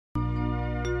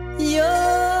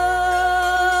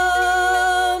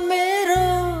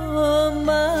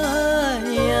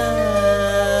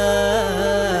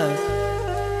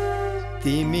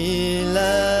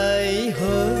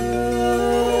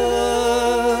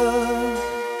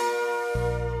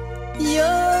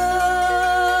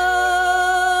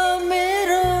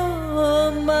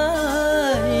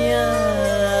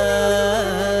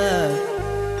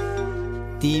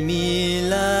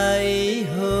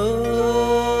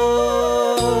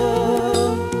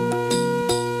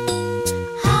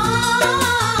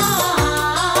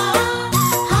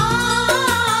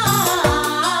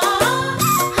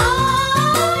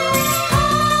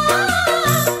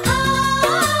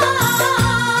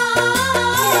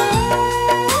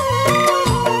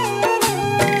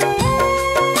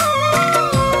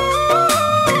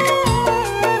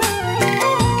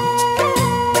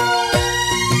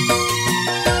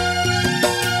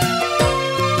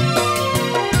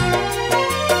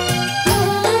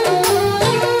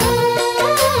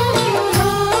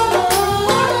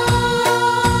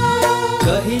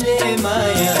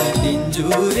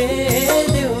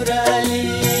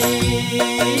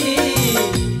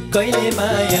कहिले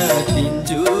माया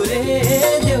दिन्छु रे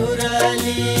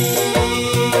देउराली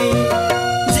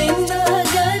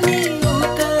जिन्दगानी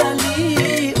उकाली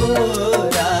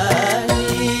ओराली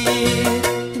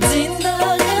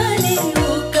जिन्दगानी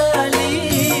उकाली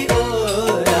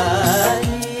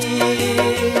ओराली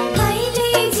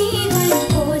कहिले जीवन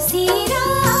कोसिरा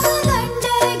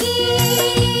गण्डकी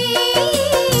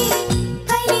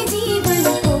कहिले जीवन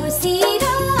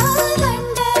कोसिरा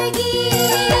गण्डकी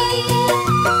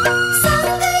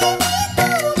सँगै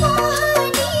बिताउ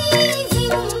मोहनी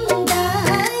जिन्दगी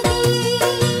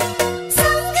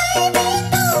सँगै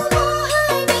बिताउ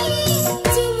मोहनी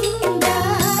जिन्दगी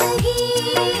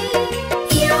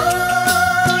या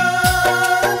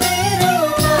मेरो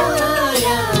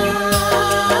माया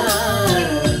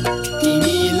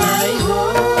तिमीलाई हो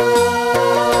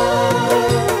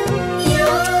या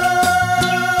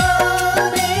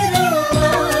मेरो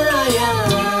माया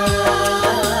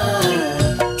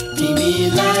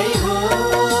तिमीलाई हो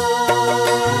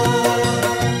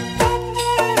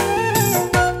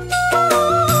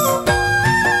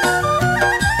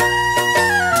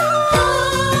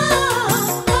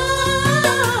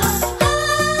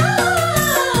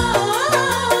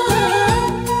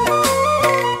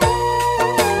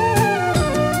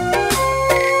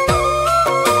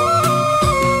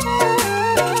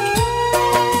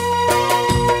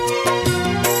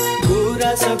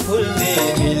गुराँस फुल्ने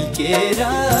मिल्केर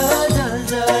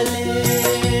झल्झले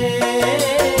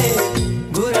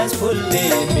गुराँस फुल्ने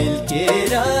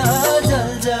मिल्केर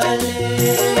झल्झले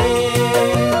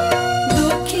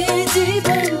दुखी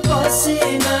जीवन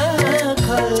पसिना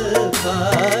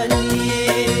खलखली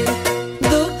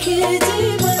दुखी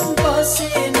जीवन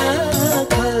पसिना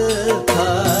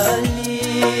खलखली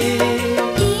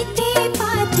तिते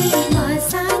पातीमा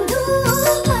साधु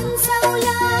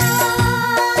पन्साउला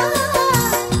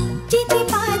तिते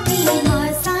पातीमा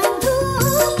साधु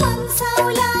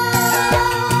पन्साउला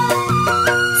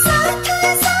साथ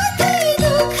साथै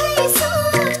दुखै सो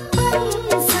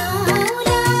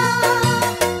पन्साउला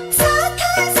साथ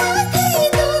साथै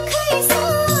दुखै सो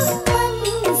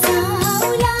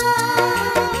पन्साउला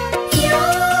या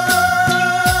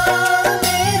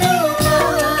मेरो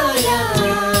माया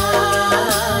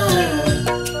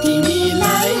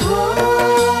तिमीलाई हो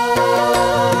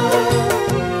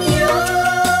या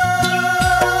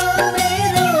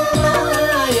मेरो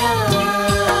माया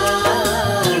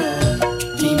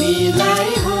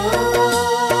तिमीलाई हो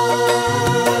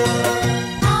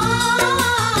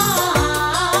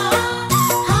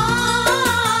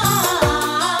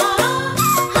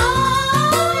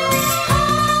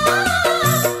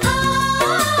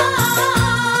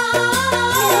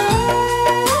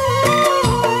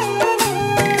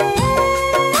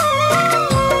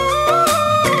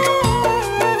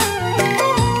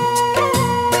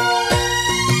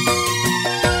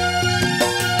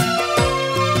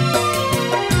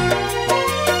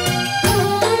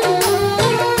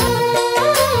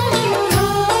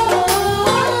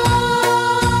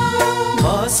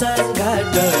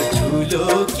मसँघाट ठुलो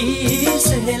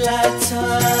किसै लाग्छ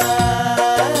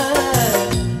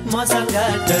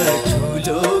मसँघाट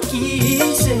ठुलो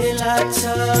किसै लाग्छ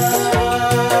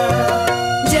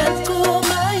ज्यानको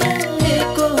माया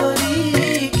एकोहोरी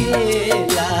के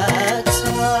लाग्छ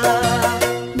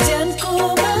ज्यानको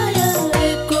माया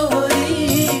एकोहोरी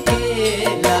के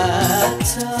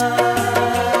लाग्छ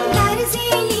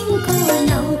दार्जिलिङको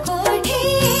नौकोठे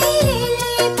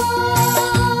रेलवे पो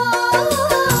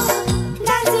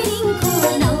दार्जिलिङको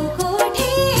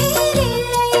नौकोठे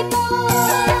रेलवे पो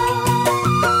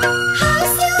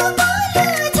हाँस्यो बोल्यो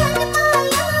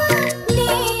झन्माया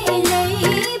नेलै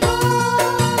भो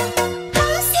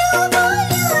हाँस्यो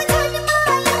बोल्यो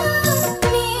झन्माया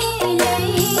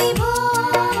नेलै भो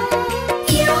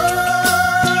या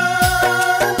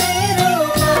मेरो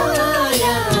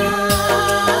माया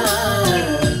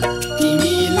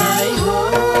तिमीलाई हो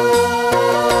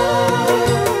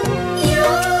या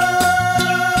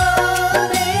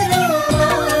मेरो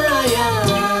माया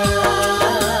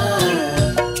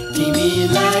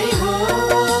तिमीलाई हो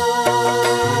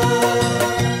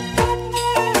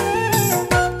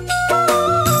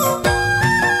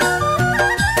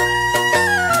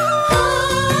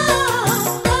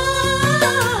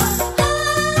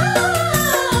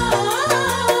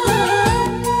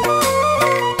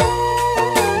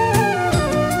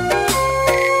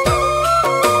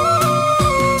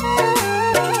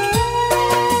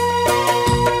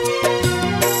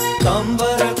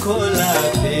तम्बर खोला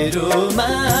फेरोमा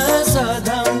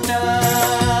सधौँटा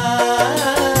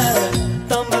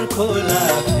तम्बर खोला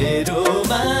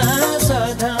फेरोमा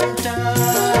सधौँटा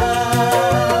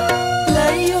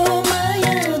लायो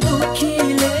माया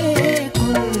दुखीले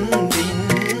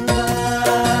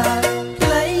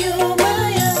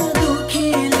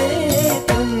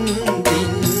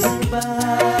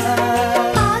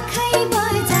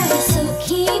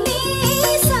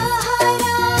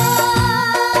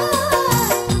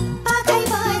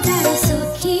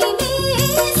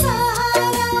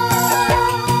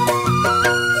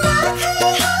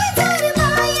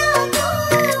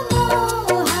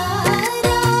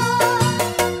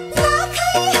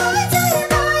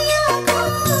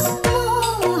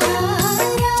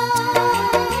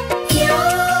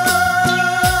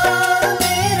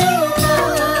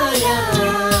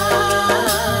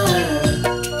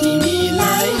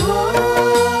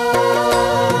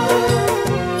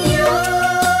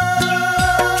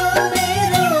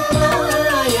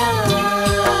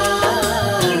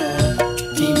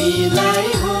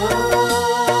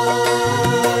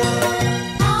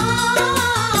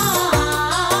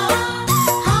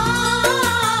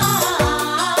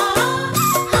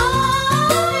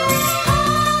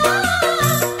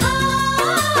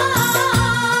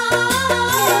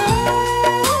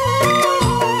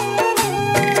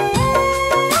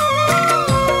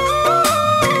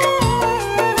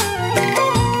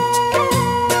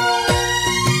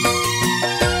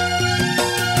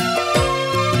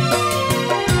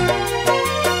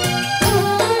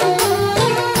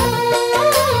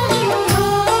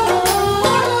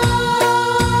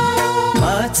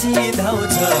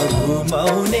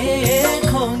घुमाउने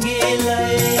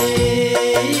खोङ्गीलाई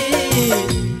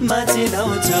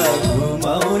माचिँदाउँछ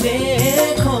घुमाउने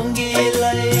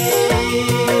खोङ्गीलाई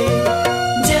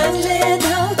ज्यानले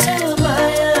धाउँछ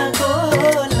मायाको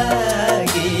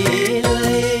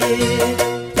लागिलाई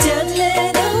ज्यानले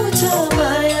धाउँछ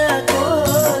मायाको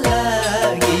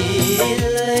लागिलाई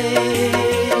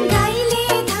गाईले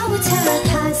धाउँछ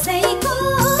खासैको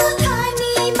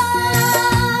खानीमा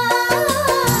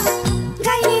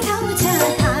गाईले धाउँछ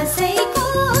खासैको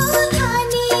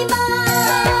खानीमा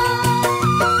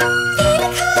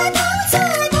तिर्खा धाउँछ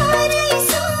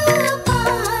धारैसो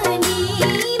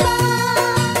पानीमा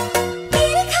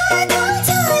तिर्खा धाउँछ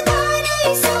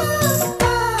धारैसो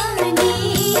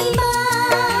पानीमा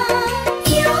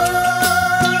यो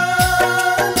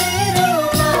मेरो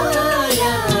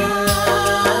माया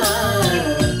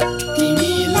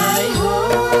तिमीलाई हो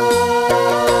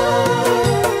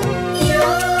यो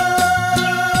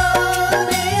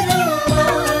मेरो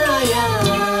माया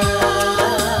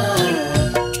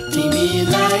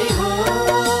तिमीलाई हो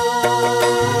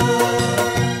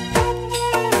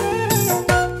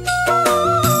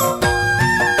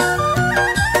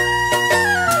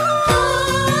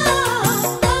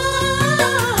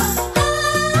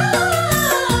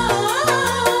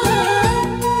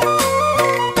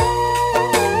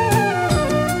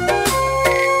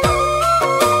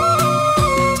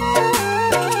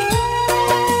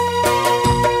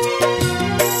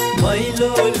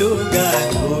मैलो लुगा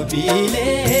धोबीले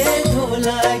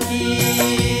धोलाकी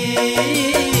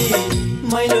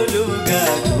मैलो लुगा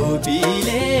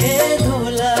धोबीले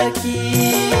धोलाकी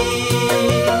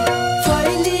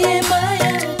फैलिए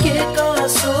माया के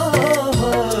कसो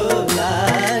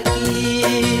होलाकी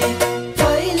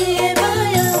फैलिए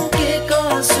माया के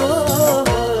कसो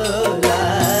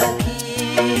होलाकी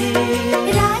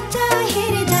रात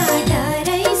हेर्दा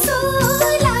डरैसो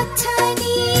लाग्छ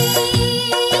नि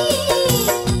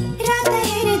रात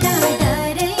हेर्दा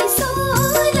डरैसो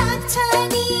लाग्छ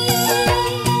नि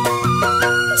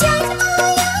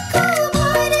जन्मायाको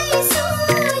भरैसो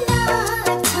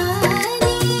लाग्छ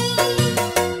नि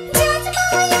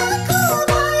जन्मायाको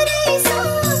भरैसो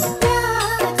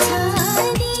लाग्छ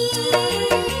नि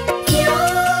यो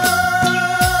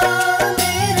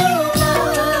मेरो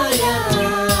माया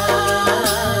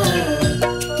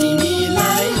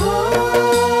तिमीलाई हो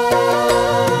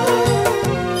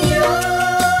यो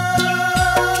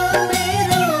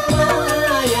मेरो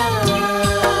माया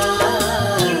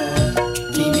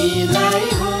तिमीलाई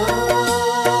हो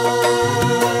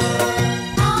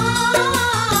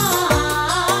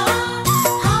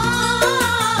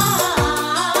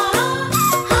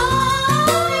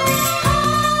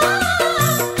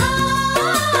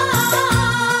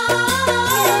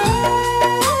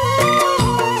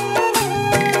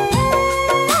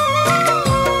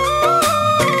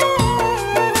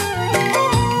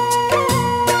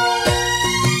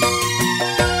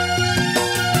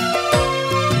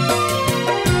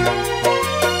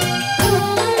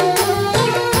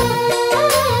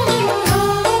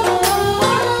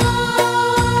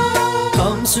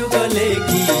कंसुकले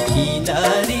कि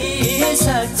किनारी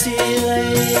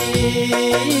साक्षीलाई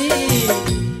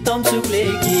तमसुकले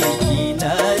कि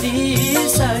किनारी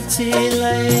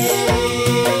साक्षीलाई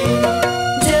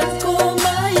ज्यानको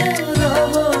माया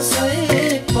रहोस् है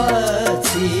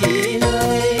पछिलाई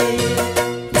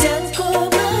ज्यानको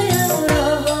माया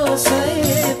रहोस्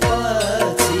है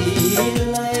पछिलाई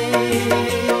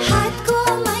हातको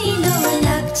मैलो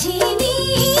लक्ष्मी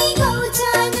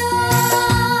गौचन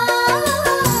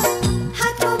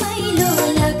हातको मैलो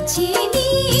लक्ष्मी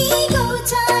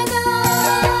गौचन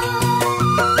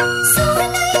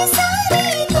सोनै सारी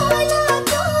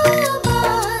तोलाको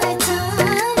बचन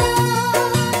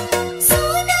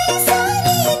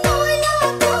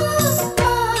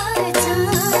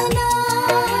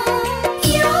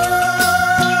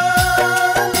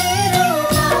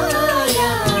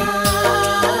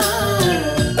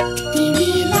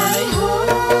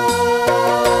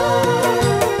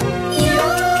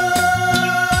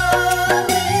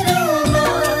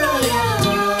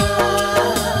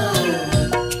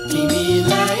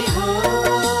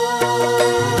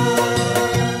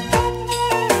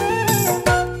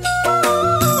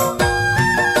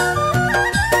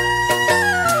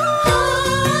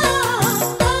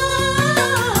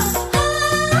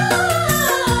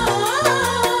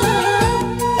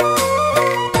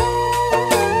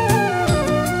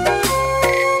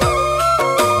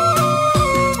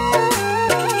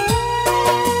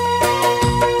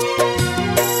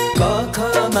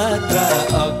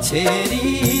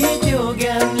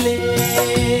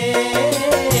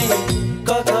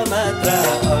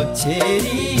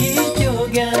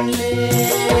ज्ञानले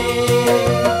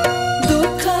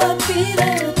दुःख पीडा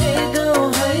गाउँ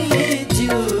है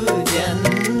जिउ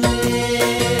ज्यानले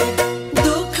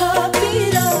दुःख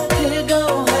पीडा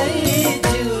गाउँ है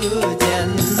जिउ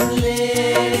ज्यानले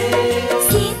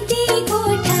सिद्धि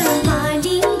कोठा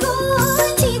मालिङ्गो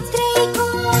चित्रैको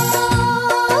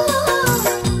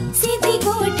सिद्धि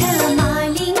कोठा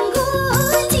मालिङ्गो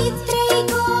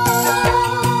चित्रैको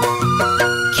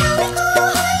ख्यालको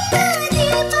होइन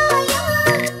दिलमाया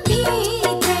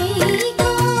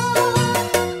भित्रैको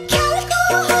ख्यालको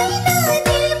होइन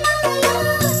दिलमाया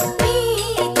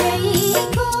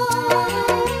भित्रैको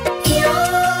यो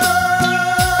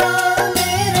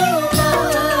मेरो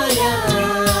माया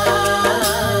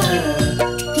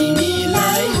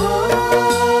तिमीलाई हो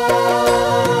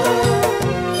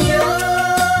यो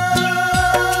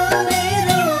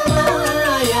मेरो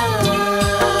माया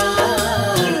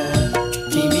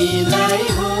तिमीलाई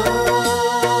हो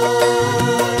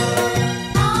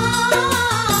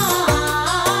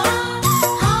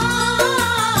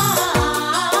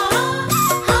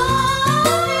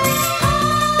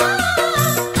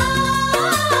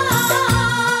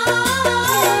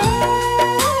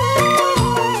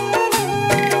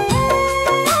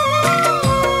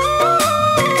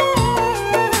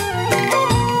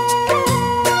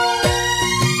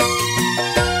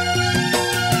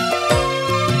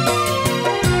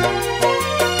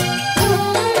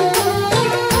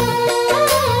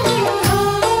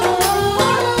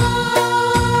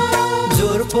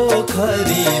जोर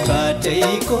पोखरी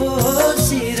बाटैको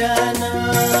सिराना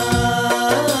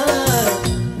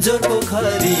जोर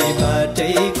पोखरी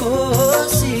बाटैको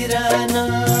सिराना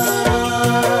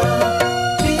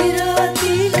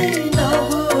पिरातीले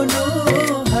नहुनु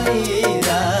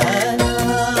हैरान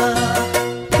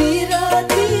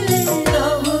पिरातीले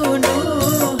नहुनु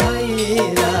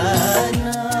हैरान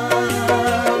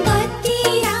बत्ती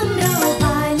राम्रो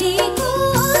बालेको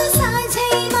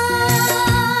साँझैमा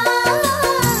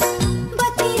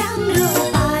बत्ती राम्रो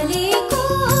बालेको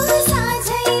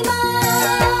साँझैमा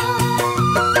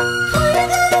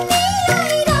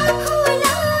फुलगतीलाई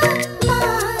राखुला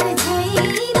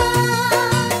माझैमा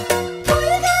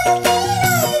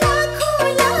फुलगतीलाई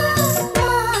राखुला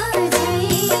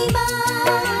माझैमा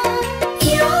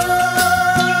यो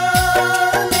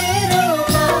मेरो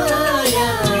माया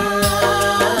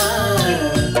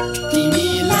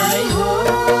तिमीलाई हो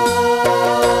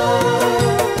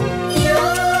यो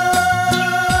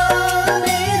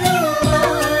मेरो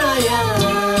माया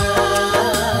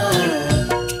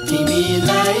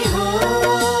तिमीलाई हो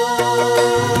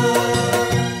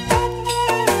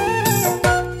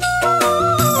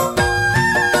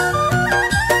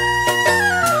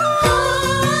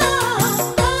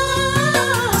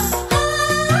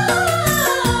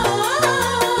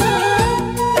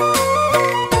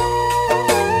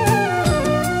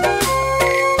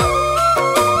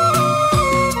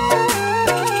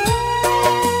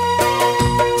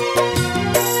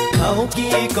खाऊ कि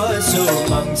कसो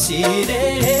मङ्सिरे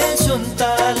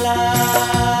सुन्तला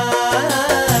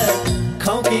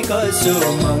खाऊ कि कसो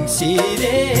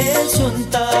मङ्सिरे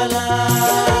सुन्तला